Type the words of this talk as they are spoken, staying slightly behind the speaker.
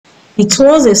It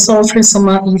was a sultry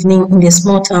summer evening in the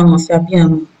small town of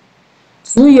Abiam.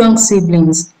 Two young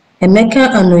siblings, Emeka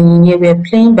and Onyinye, were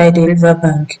playing by the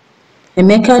riverbank.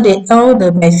 Emeka, the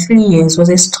elder by 3 years, was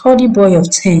a sturdy boy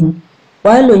of 10,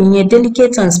 while Onyinye,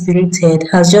 delicate and spirited,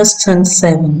 has just turned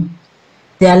 7.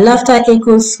 Their laughter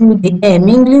echoed through the air,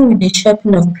 mingling with the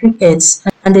chirping of crickets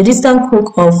and the distant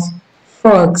croak of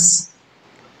frogs.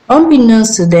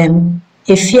 Unbeknownst to them,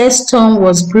 a fierce storm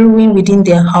was brewing within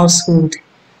their household.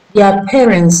 Their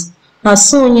parents,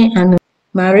 Asonye and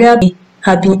Maria,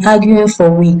 had been arguing for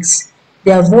weeks,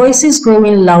 their voices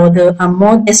growing louder and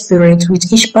more desperate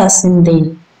with each passing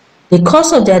day. The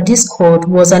cause of their discord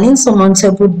was an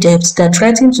insurmountable debt that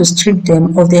threatened to strip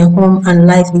them of their home and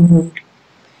livelihood.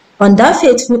 On that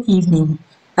fateful evening,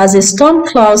 as the storm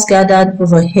clouds gathered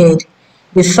overhead,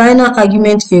 the final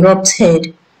argument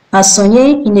erupted as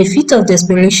Sonye, in a fit of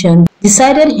desperation,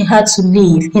 decided he had to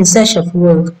leave in search of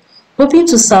work, hoping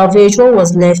to salvage what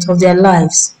was left of their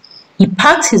lives. He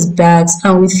packed his bags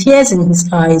and, with tears in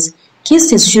his eyes,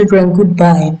 kissed his children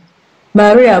goodbye.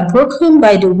 Maria, broken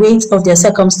by the weight of their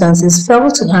circumstances, fell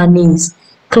to her knees,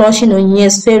 clutching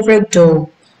Onye's favorite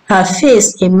doll, her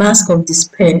face a mask of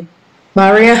despair.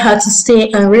 Maria had to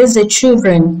stay and raise the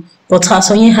children, but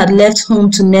Asonye had left home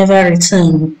to never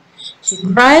return. She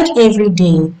cried every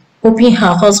day, hoping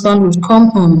her husband would come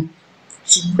home.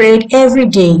 She prayed every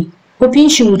day, hoping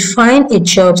she would find a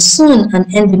job soon and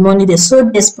earn the money they so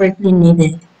desperately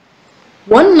needed.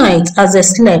 One night, as they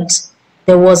slept,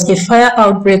 there was a fire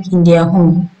outbreak in their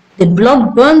home. The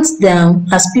block burnt down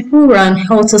as people ran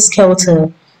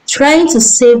helter-skelter, trying to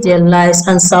save their lives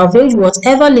and salvage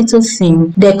whatever little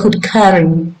thing they could carry.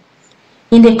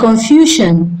 In the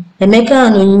confusion, Emeka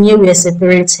and Onyinye were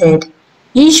separated,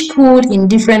 each pulled in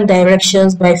different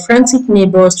directions by frantic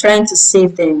neighbors trying to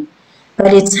save them. By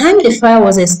the time the fire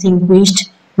was extinguished,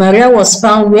 Maria was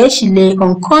found where she lay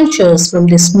unconscious from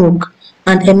the smoke,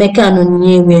 and Emeka and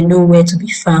Onyinye were nowhere to be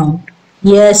found.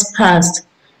 Years passed,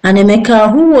 and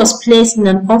Emeka, who was placed in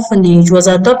an orphanage, was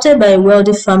adopted by a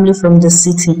wealthy family from the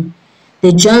city.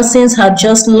 The Johnsons had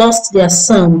just lost their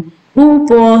son, who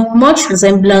bore much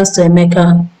resemblance to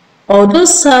Emeka. Although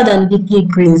sad and deeply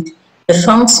grieved, they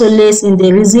found solace in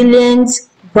the resilient,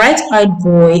 bright-eyed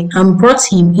boy and brought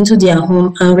him into their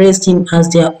home and raised him as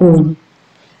their own.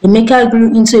 Emeka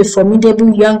grew into a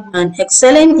formidable young man,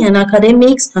 excelling in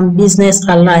academics and business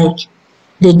alike.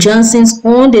 The Johnsons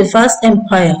owned a vast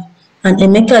empire, and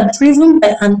Emeka, driven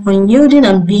by an unyielding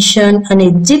ambition and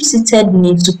a deep-seated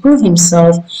need to prove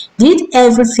himself, did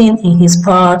everything in his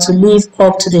power to live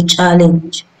up to the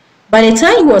challenge. By the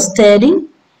time he was 30,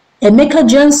 Emeka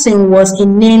Johnson was a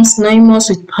name synonymous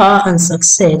with power and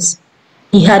success.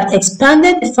 He had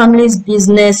expanded the family's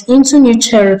business into new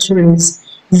territories,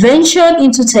 ventured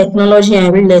into technology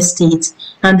and real estate,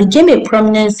 and became a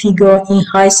prominent figure in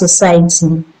high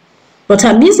society. But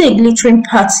amidst the glittering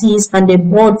parties and the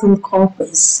boardroom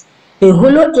conquests, a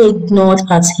hollow ache gnawed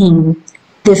at him.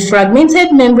 The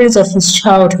fragmented memories of his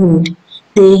childhood,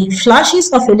 the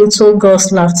flashes of a little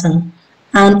girl's laughter,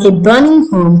 and a burning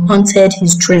home haunted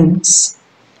his dreams.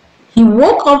 He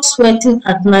woke up sweating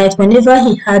at night whenever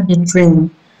he had the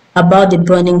dream about the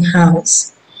burning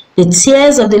house. The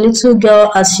tears of the little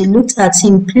girl as she looked at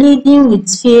him, pleading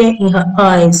with fear in her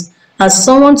eyes, as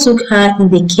someone took her in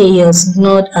the chaos,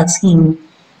 gnawed at him.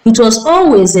 It was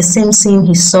always the same scene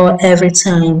he saw every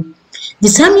time.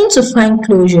 Determined to find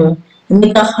closure,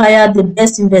 Emeka hired the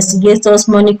best investigators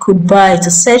money could buy to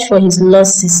search for his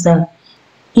lost sister.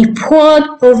 He pored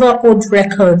over old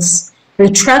records,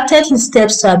 retracted his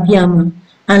steps to Abiama,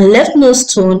 and left no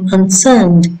stone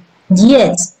unturned.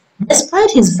 Yet,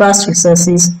 despite his vast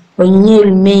resources, Onyinye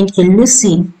remained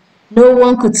elusive. No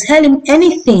one could tell him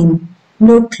anything.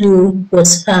 No clue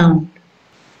was found.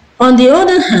 On the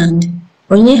other hand,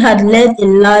 Onyinye had led a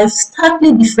life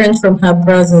starkly different from her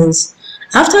brothers.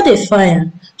 After the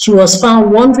fire, she was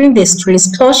found wandering the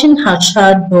streets, clutching her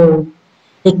child doll.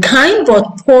 A kind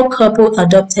but poor couple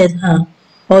adopted her.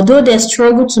 Although they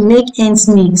struggled to make ends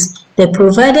meet, they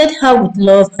provided her with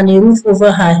love and a roof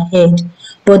over her head.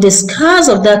 But the scars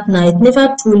of that night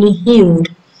never truly healed.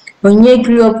 Onyinye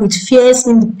grew up with fierce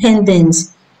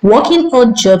independence, working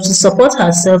odd jobs to support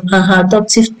herself and her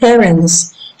adoptive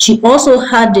parents. She also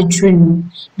had the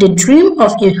dream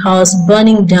of a house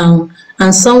burning down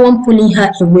and someone pulling her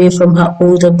away from her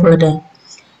older brother.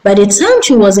 By the time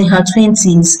she was in her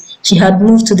 20s, she had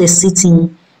moved to the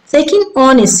city, taking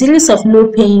on a series of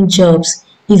low-paying jobs.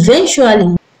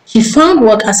 Eventually, she found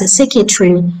work as a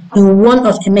secretary in one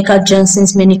of Emeka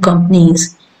Johnson's many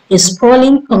companies, a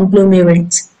sprawling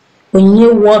conglomerate.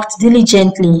 Onyinye worked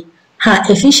diligently, her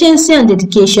efficiency and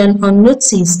dedication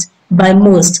unnoticed by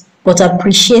most, but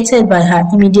appreciated by her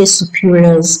immediate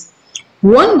superiors.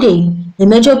 One day, a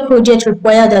major project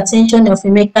required the attention of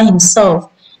Emeka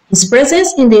himself. His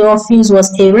presence in the office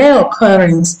was a rare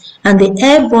occurrence, and the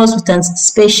air buzzed with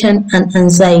anticipation and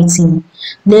anxiety.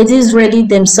 Ladies readied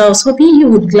themselves, hoping he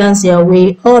would glance their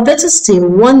way, or better still,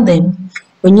 warn them.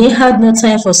 Onye had no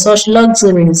time for such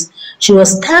luxuries. She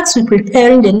was tasked with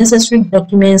preparing the necessary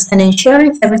documents and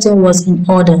ensuring everything was in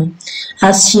order.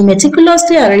 As she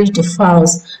meticulously arranged the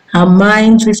files, her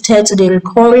mind drifted to the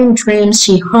recurring dreams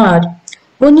she had.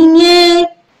 Onyinye!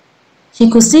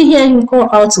 She could still hear him call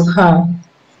out to her.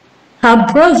 Her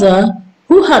brother,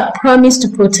 who had promised to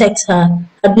protect her,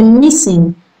 had been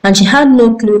missing, and she had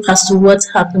no clue as to what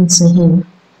happened to him.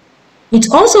 It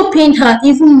also pained her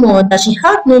even more that she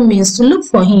had no means to look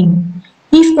for him.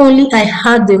 If only I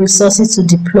had the resources to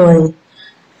deploy.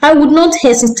 I would not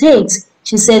hesitate,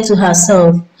 she said to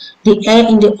herself. The air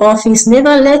in the office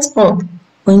never let up.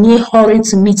 Onye hurried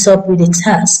to meet up with the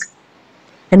task.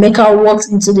 Emeka walked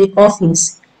into the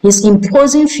office, his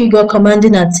imposing figure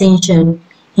commanding attention.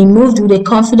 He moved with the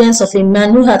confidence of a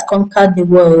man who had conquered the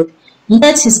world,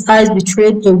 yet his eyes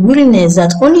betrayed a weariness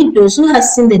that only those who had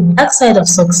seen the dark side of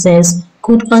success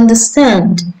could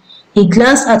understand. He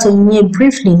glanced at Onyinye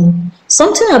briefly.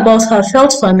 Something about her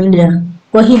felt familiar,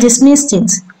 but he dismissed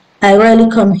it. I rarely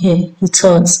come here, he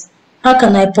thought. How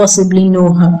can I possibly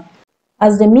know her?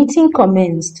 As the meeting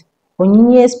commenced,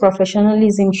 Onyinye's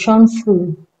professionalism shone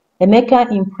through. Emeka,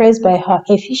 impressed by her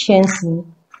efficiency,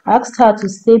 asked her to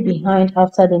stay behind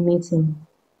after the meeting.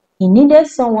 He needed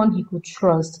someone he could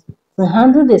trust to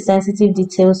handle the sensitive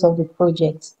details of the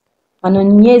project, and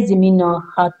Onyinye's demeanor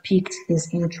had piqued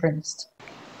his interest.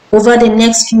 Over the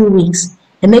next few weeks,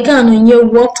 Emeka and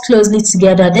Onyinye worked closely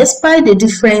together despite the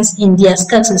difference in their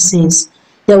statuses.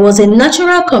 There was a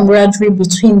natural camaraderie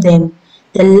between them.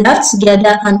 They laughed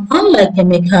together, and unlike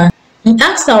Emeka, he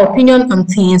asked her opinion on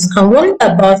things and worried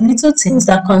about little things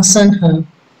that concerned her.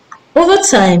 Over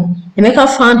time,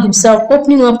 Emeka found himself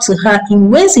opening up to her in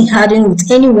ways he hadn't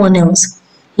with anyone else.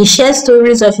 He shared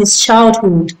stories of his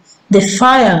childhood, the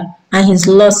fire, and his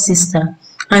lost sister,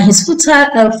 and his futile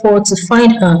effort to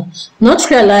find her, not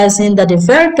realizing that the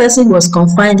very person he was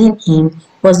confiding in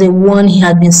was the one he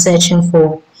had been searching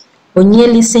for.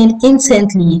 Onyinye listened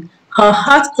intently, her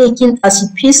heart aching as she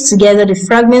pieced together the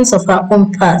fragments of her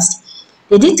own past.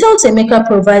 The details Emeka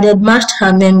provided matched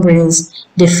her memories,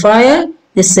 the fire,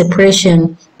 the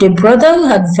separation, the brother who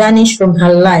had vanished from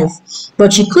her life,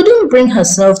 but she couldn't bring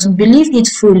herself to believe it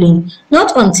fully,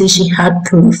 not until she had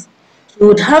proof. She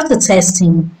would have to test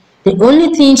him. The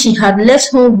only thing she had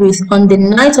left home with on the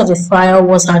night of the fire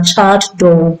was her charred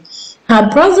doll. Her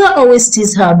brother always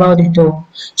teased her about the doll.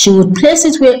 She would place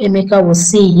it where Emeka would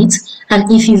see it, and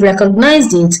if he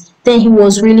recognized it, then he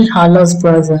was really her lost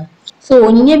brother. So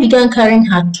Onyinye began carrying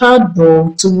her charred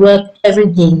doll to work every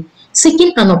day,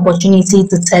 seeking an opportunity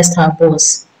to test her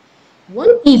boss.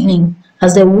 One evening,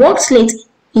 as they walked late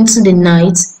into the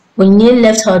night, Onyinye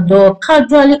left her doll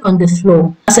casually on the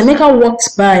floor. As Emeka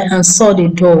walked by and saw the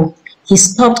doll, he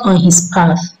stopped on his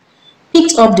path,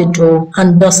 picked up the doll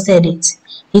and dusted it.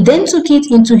 He then took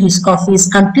it into his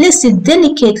office and placed it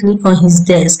delicately on his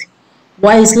desk.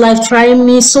 Why is life trying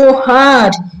me so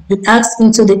hard? He asked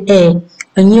into the air.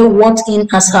 Onyinye walked in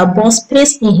as her boss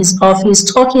paced in his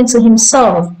office talking to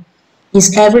himself.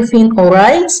 Is everything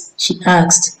alright? She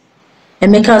asked.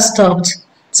 Emeka stopped,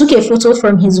 took a photo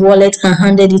from his wallet and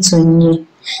handed it to Onyinye.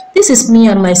 This is me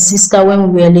and my sister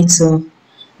when we were little.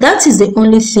 That is the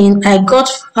only thing I got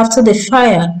after the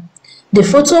fire. The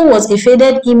photo was a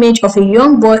faded image of a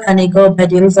young boy and a girl by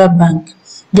the river bank.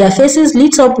 Their faces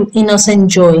lit up with innocent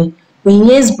joy.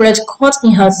 Onyinye's breath caught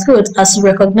in her throat as she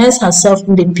recognized herself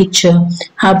in the picture,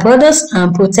 her brother's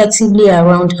arm protectively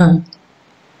around her.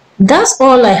 That's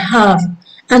all I have,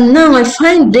 and now I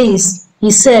find this,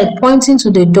 he said, pointing to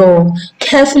the doll,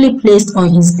 carefully placed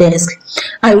on his desk.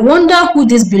 I wonder who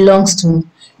this belongs to.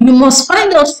 You must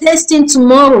find out first thing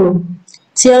tomorrow.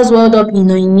 Tears welled up in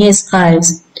Onyinye's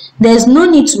eyes. There's no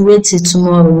need to wait till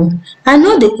tomorrow. I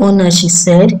know the owner, she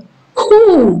said.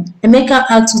 Who? Emeka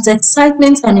asked with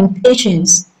excitement and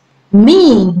impatience.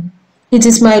 Me. It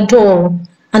is my doll,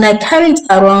 and I carry it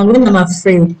around when I'm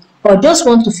afraid or just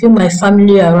want to feel my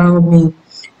family around me.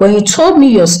 When you told me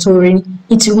your story,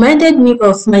 it reminded me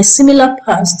of my similar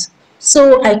past.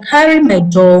 So I carry my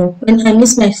doll when I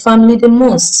miss my family the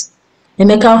most.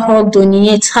 Emeka hugged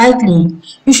Onyinye tightly.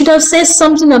 You should have said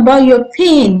something about your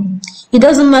pain. It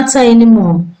doesn't matter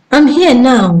anymore. I'm here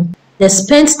now. They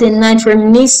spent the night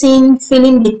reminiscing,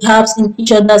 feeling the gaps in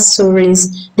each other's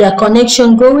stories, their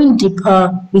connection growing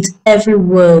deeper with every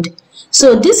word.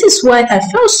 So this is why I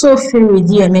felt so free with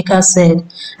you, Emeka said.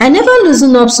 I never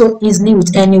loosen up so easily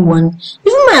with anyone.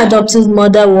 Even my adopted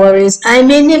mother worries I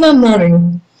may never marry.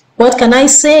 What can I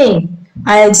say?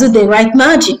 I exude the right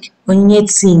magic, Onyinye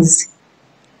teased.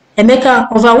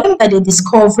 Emeka, overwhelmed by the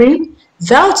discovery,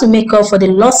 vowed to make up for the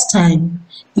lost time.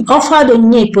 He offered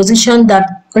Onyinye a position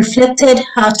that reflected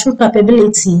her true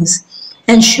capabilities,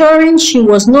 ensuring she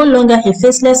was no longer a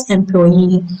faceless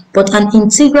employee, but an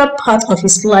integral part of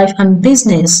his life and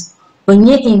business.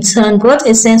 Onyinye in turn brought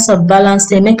a sense of balance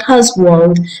to Emeka's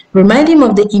world, reminding him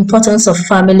of the importance of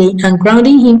family and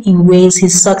grounding him in ways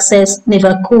his success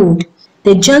never could.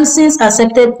 The Johnsons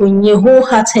accepted Onyinye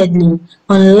wholeheartedly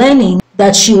on learning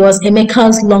that she was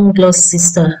Emeka's long-lost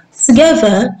sister.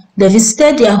 Together, they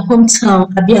visited their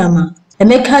hometown, Abiama.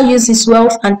 Emeka used his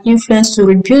wealth and influence to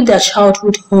rebuild their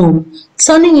childhood home,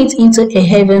 turning it into a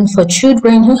haven for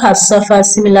children who had suffered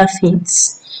similar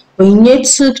fates.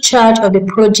 Onyinye took charge of the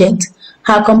project,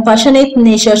 her compassionate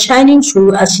nature shining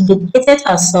through as she dedicated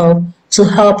herself to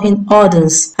helping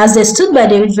others. As they stood by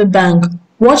the riverbank,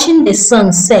 watching the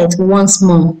sun set once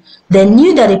more, they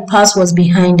knew that the past was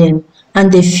behind them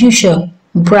and the future,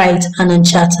 bright and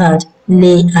uncharted,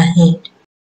 lay ahead.